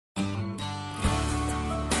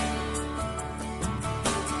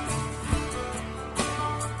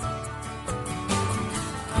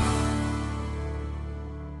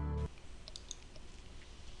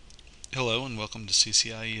to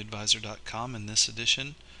ccieadvisor.com. In this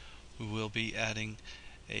edition, we will be adding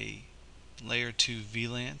a layer 2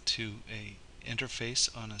 VLAN to a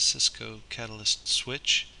interface on a Cisco Catalyst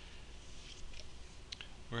switch.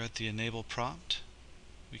 We're at the enable prompt.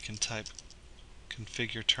 We can type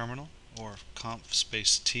configure terminal or conf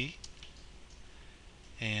space T,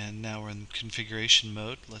 and now we're in configuration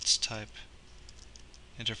mode. Let's type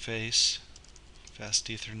interface fast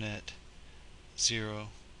Ethernet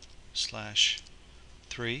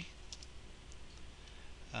 0/3.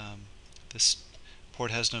 This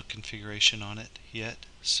port has no configuration on it yet,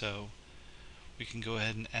 so we can go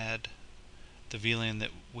ahead and add the VLAN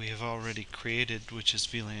that we have already created, which is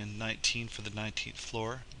VLAN 19 for the 19th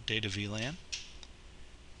floor, data VLAN.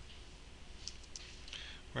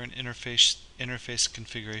 We're in interface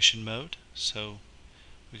configuration mode, so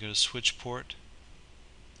we go to Switchport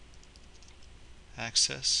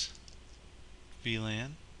Access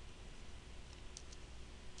Vlan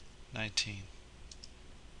 19.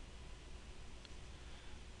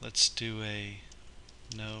 Let's do a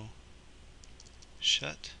no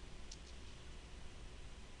shut.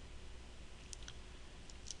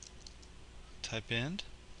 Type end,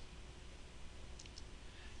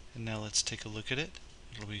 and now let's take a look at it.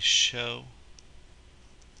 It'll be show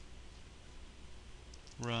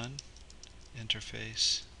run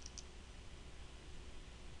interface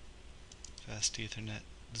fast Ethernet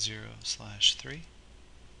 0/3.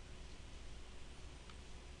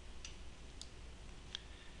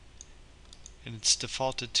 And it's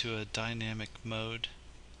defaulted to a dynamic mode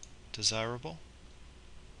desirable,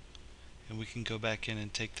 and we can go back in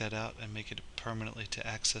and take that out and make it permanently to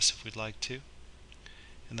access if we'd like to,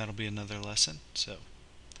 and that'll be another lesson. So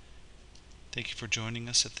thank you for joining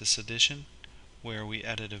us at this edition where we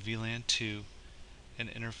added a VLAN to an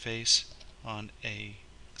interface on a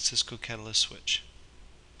Cisco Catalyst switch.